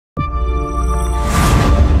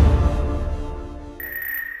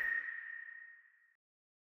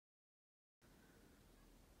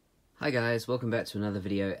Hi guys, welcome back to another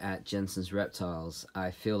video at Jensen's Reptiles. I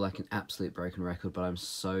feel like an absolute broken record, but I'm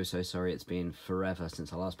so sorry. It's been forever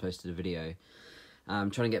since I last posted a video. I'm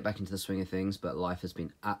trying to get back into the swing of things, but life has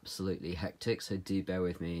been absolutely hectic, so do bear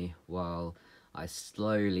with me while I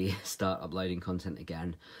slowly start uploading content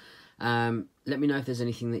again. Let me know if there's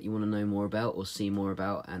anything that you want to know more about or see more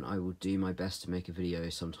about, and I will do my best to make a video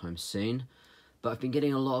sometime soon. But I've been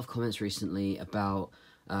getting a lot of comments recently about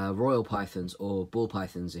royal pythons, or ball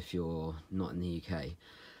pythons if you're not in the UK.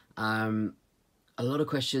 A lot of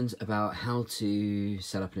questions about how to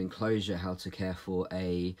set up an enclosure, how to care for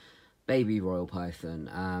a baby royal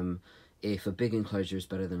python, if a big enclosure is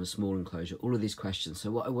better than a small enclosure, all of these questions.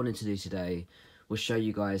 So what I wanted to do today was show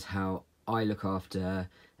you guys how I look after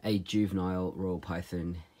a juvenile royal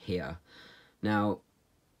python here. Now,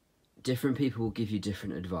 different people will give you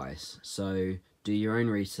different advice, so do your own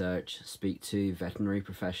research, speak to veterinary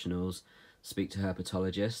professionals, speak to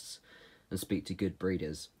herpetologists, and speak to good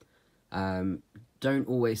breeders. Don't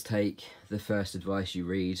always take the first advice you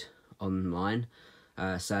read online.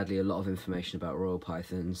 Sadly, a lot of information about royal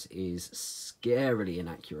pythons is scarily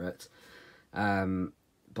inaccurate,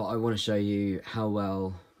 but I want to show you how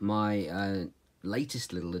well my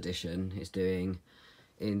latest little addition is doing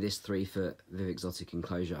in this 3-foot Viv Exotic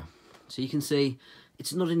enclosure. So you can see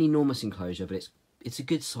it's not an enormous enclosure, but it's a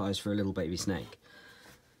good size for a little baby snake.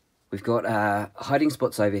 We've got hiding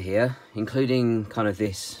spots over here, including kind of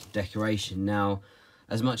this decoration. Now,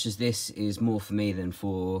 as much as this is more for me than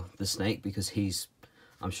for the snake, because he's,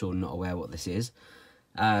 I'm sure, not aware what this is,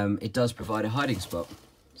 it does provide a hiding spot.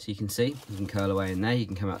 So you can see, you can curl away in there, you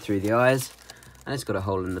can come out through the eyes, and it's got a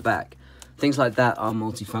hole in the back. Things like that are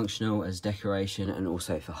multifunctional as decoration and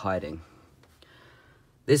also for hiding.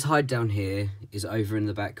 This hide down here is over in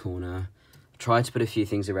the back corner. Try to put a few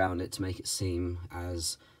things around it to make it seem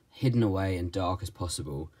as hidden away and dark as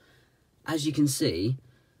possible. As you can see,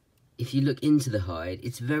 if you look into the hide,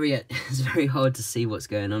 it's very hard to see what's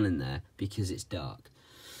going on in there because it's dark.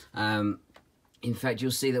 In fact,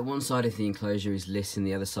 you'll see that one side of the enclosure is lit and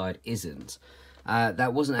the other side isn't.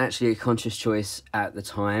 That wasn't actually a conscious choice at the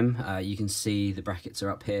time. You can see the brackets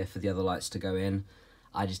are up here for the other lights to go in.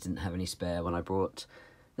 I just didn't have any spare when I brought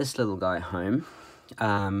this little guy home.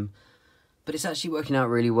 But it's actually working out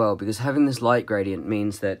really well, because having this light gradient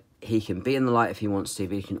means that he can be in the light if he wants to,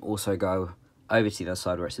 but he can also go over to the other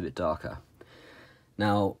side where it's a bit darker.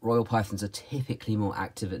 Now, royal pythons are typically more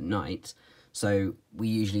active at night, so we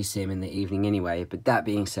usually see him in the evening anyway, but that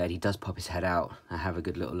being said, he does pop his head out and have a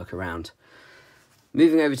good little look around.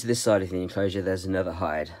 Moving over to this side of the enclosure, there's another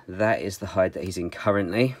hide. That is the hide that he's in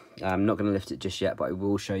currently. I'm not going to lift it just yet, but I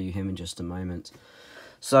will show you him in just a moment.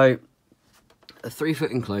 So, a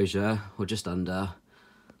 3-foot enclosure, or just under,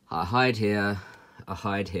 a hide here,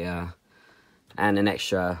 and an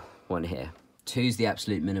extra one here. 2 is the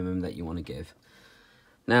absolute minimum that you want to give.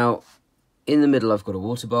 Now, in the middle I've got a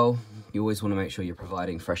water bowl. You always want to make sure you're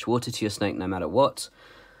providing fresh water to your snake no matter what.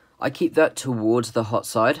 I keep that towards the hot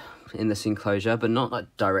side in this enclosure, but not like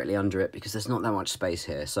directly under it, because there's not that much space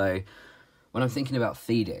here. So when I'm thinking about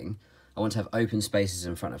feeding, I want to have open spaces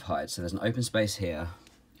in front of hides. So there's an open space here,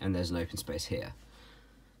 and there's an open space here.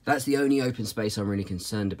 That's the only open space I'm really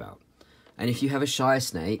concerned about. And if you have a shy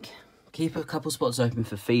snake, keep a couple spots open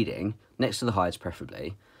for feeding, next to the hides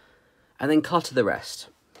preferably, and then clutter the rest.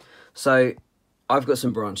 So I've got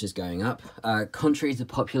some branches going up. Contrary to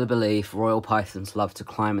popular belief, royal pythons love to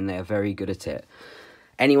climb, and they are very good at it.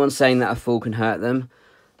 Anyone saying that a fall can hurt them,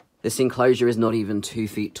 this enclosure is not even 2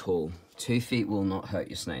 feet tall. 2 feet will not hurt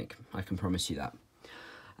your snake, I can promise you that.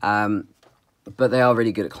 But they are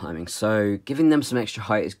really good at climbing, so giving them some extra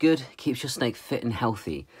height is good, keeps your snake fit and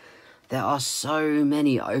healthy. There are so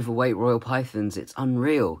many overweight royal pythons, it's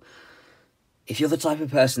unreal. If you're the type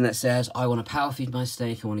of person that says, I want to power feed my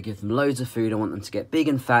snake, I want to give them loads of food, I want them to get big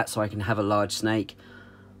and fat so I can have a large snake,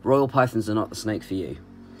 royal pythons are not the snake for you.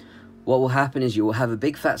 What will happen is you will have a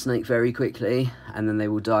big fat snake very quickly, and then they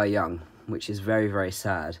will die young, which is very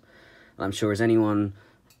sad. And I'm sure as anyone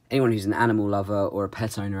who's an animal lover or a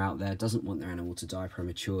pet owner out there doesn't want their animal to die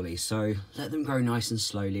prematurely, so let them grow nice and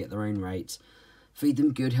slowly at their own rate. Feed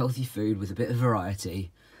them good healthy food with a bit of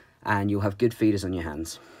variety, and you'll have good feeders on your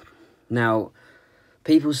hands. Now,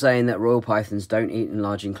 people saying that royal pythons don't eat in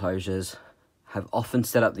large enclosures have often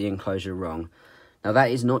set up the enclosure wrong. Now,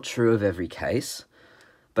 that is not true of every case,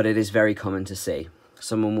 but it is very common to see.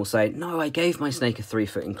 Someone will say, no, I gave my snake a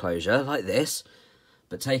 3-foot enclosure like this,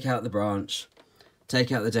 but take out the branch,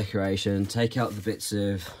 take out the decoration, take out the bits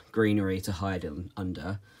of greenery to hide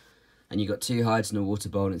under, and you've got 2 hides and a water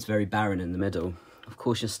bowl, and it's very barren in the middle. Of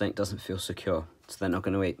course your snake doesn't feel secure, so they're not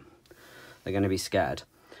going to eat. They're going to be scared.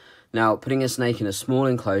 Now, putting a snake in a small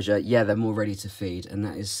enclosure, yeah, they're more ready to feed, and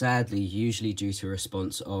that is sadly usually due to a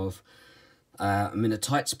response of, I'm in a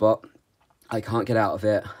tight spot, I can't get out of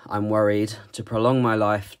it, I'm worried, to prolong my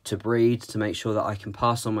life, to breed, to make sure that I can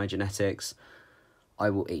pass on my genetics, I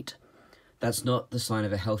will eat. That's not the sign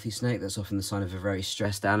of a healthy snake, that's often the sign of a very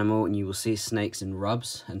stressed animal, and you will see snakes in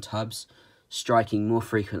rubs and tubs striking more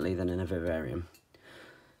frequently than in a vivarium.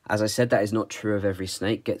 As I said, that is not true of every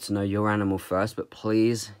snake. Get to know your animal first, but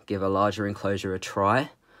please give a larger enclosure a try,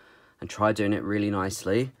 and try doing it really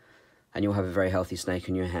nicely, and you'll have a very healthy snake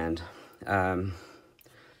in your hand. I've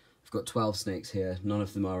got 12 snakes here. None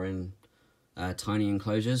of them are in tiny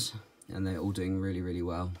enclosures, and they're all doing really, really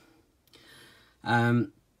well.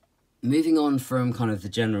 Moving on from kind of the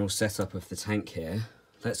general setup of the tank here,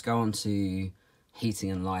 let's go on to heating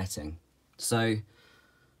and lighting. So,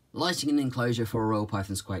 lighting an enclosure for a royal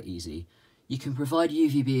python is quite easy. You can provide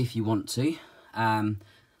UVB if you want to. I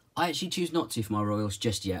actually choose not to for my royals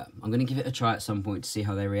just yet. I'm going to give it a try at some point to see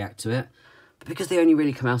how they react to it. But because they only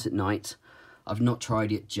really come out at night, I've not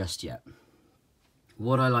tried it just yet.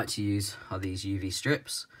 What I like to use are these UV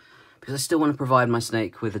strips, because I still want to provide my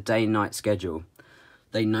snake with a day-night schedule.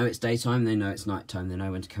 They know it's daytime, they know it's nighttime, they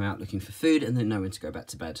know when to come out looking for food, and they know when to go back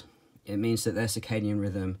to bed. It means that their circadian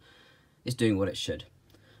rhythm is doing what it should,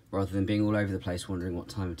 rather than being all over the place wondering what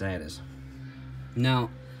time of day it is. Now,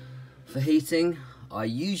 for heating, I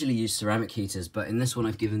usually use ceramic heaters, but in this one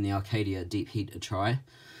I've given the Arcadia Deep Heat a try.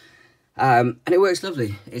 And it works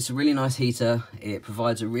lovely. It's a really nice heater, it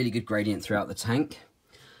provides a really good gradient throughout the tank.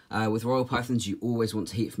 With royal pythons, you always want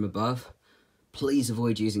to heat from above. Please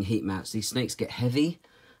avoid using heat mats. These snakes get heavy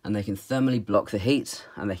and they can thermally block the heat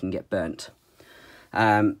and they can get burnt.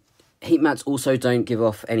 Heat mats also don't give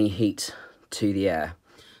off any heat to the air.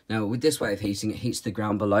 Now with this way of heating, it heats the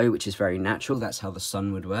ground below, which is very natural. That's how the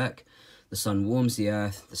sun would work. The sun warms the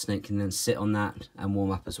earth, the snake can then sit on that and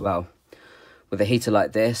warm up as well. With a heater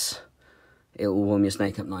like this, it will warm your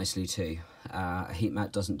snake up nicely too. A heat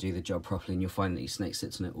mat doesn't do the job properly and you'll find that your snake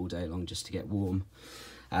sits on it all day long just to get warm.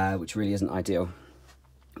 Which really isn't ideal.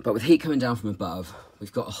 But with heat coming down from above,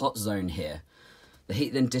 we've got a hot zone here. The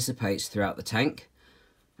heat then dissipates throughout the tank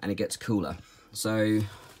and it gets cooler. So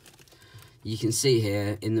you can see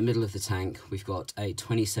here in the middle of the tank, we've got a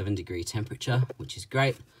 27-degree temperature, which is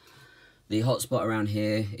great. The hot spot around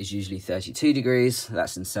here is usually 32 degrees,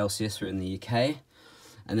 that's in Celsius, we're in the UK.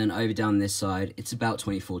 And then over down this side, it's about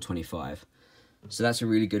 24, 25. So that's a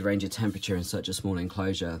really good range of temperature in such a small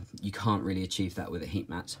enclosure. You can't really achieve that with a heat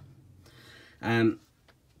mat.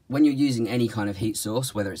 When you're using any kind of heat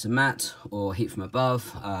source, whether it's a mat or heat from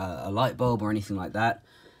above, a light bulb or anything like that,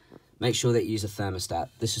 make sure that you use a thermostat.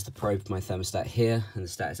 This is the probe of my thermostat here, and the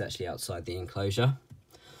stat is actually outside the enclosure.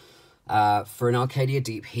 For an Arcadia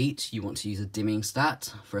Deep Heat, you want to use a dimming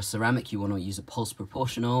stat. For a ceramic, you want to use a pulse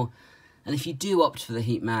proportional. And if you do opt for the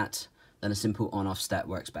heat mat, then a simple on-off stat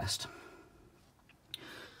works best.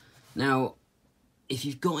 Now, if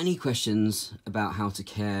you've got any questions about how to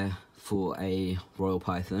care for a royal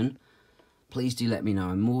python, please do let me know.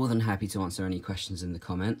 I'm more than happy to answer any questions in the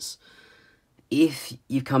comments. If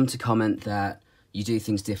you come to comment that you do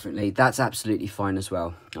things differently, that's absolutely fine as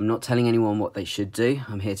well. I'm not telling anyone what they should do.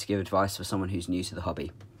 I'm here to give advice for someone who's new to the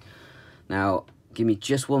hobby. Now, give me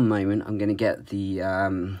just one moment. I'm going to get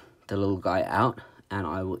the little guy out and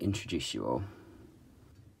I will introduce you all.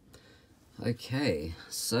 Okay,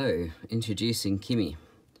 so introducing Kimmy.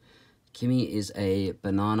 Kimmy is a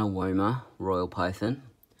banana woma royal python,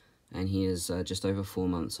 and he is just over 4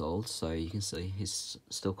 months old, so you can see he's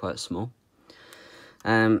still quite small.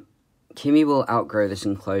 Kimmy will outgrow this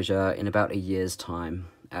enclosure in about a year's time,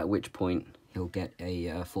 at which point he'll get a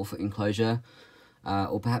 4-foot enclosure,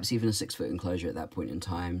 or perhaps even a 6-foot enclosure at that point in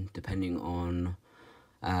time, depending on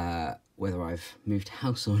whether I've moved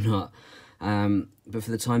house or not. But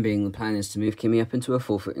for the time being, the plan is to move Kimmy up into a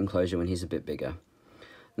 4-foot enclosure when he's a bit bigger.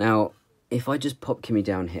 Now, if I just pop Kimmy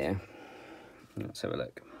down here, let's have a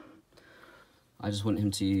look. I just want him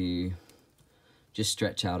to just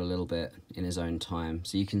stretch out a little bit in his own time,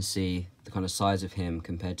 so you can see the kind of size of him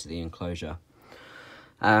compared to the enclosure.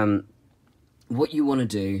 What you want to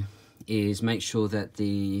do is make sure that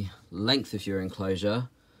the length of your enclosure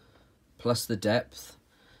plus the depth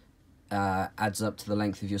adds up to the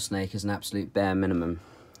length of your snake as an absolute bare minimum.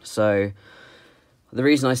 So the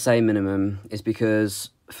reason I say minimum is because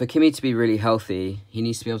for Kimmy to be really healthy, he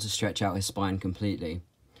needs to be able to stretch out his spine completely.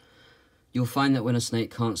 You'll find that when a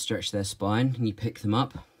snake can't stretch their spine and you pick them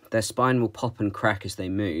up, their spine will pop and crack as they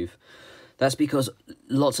move. That's because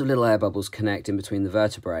lots of little air bubbles connect in between the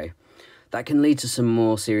vertebrae. That can lead to some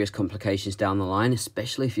more serious complications down the line,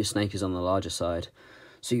 especially if your snake is on the larger side.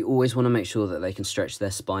 So you always want to make sure that they can stretch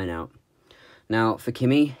their spine out. Now for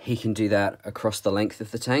Kimmy, he can do that across the length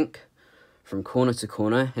of the tank, from corner to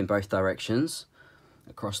corner in both directions,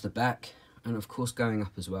 across the back, and of course going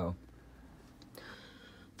up as well.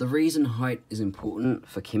 The reason height is important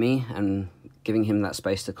for Kimmy and giving him that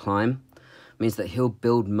space to climb means that he'll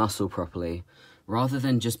build muscle properly. Rather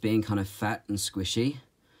than just being kind of fat and squishy,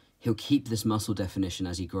 he'll keep this muscle definition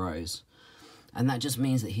as he grows. And that just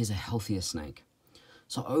means that he's a healthier snake.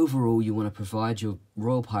 So overall, you want to provide your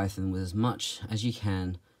royal python with as much as you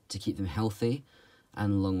can to keep them healthy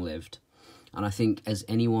and long-lived. And I think as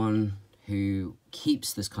anyone who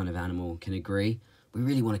keeps this kind of animal can agree, we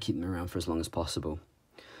really want to keep them around for as long as possible.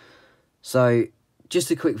 So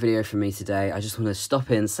just a quick video from me today. I just want to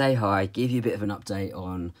stop in, say hi, give you a bit of an update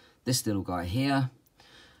on this little guy here.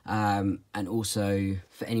 And also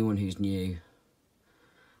for anyone who's new,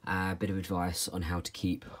 a bit of advice on how to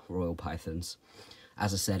keep royal pythons.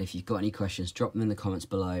 As I said, if you've got any questions, drop them in the comments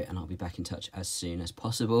below and I'll be back in touch as soon as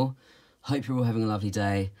possible. Hope you're all having a lovely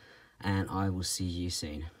day and I will see you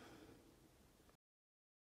soon.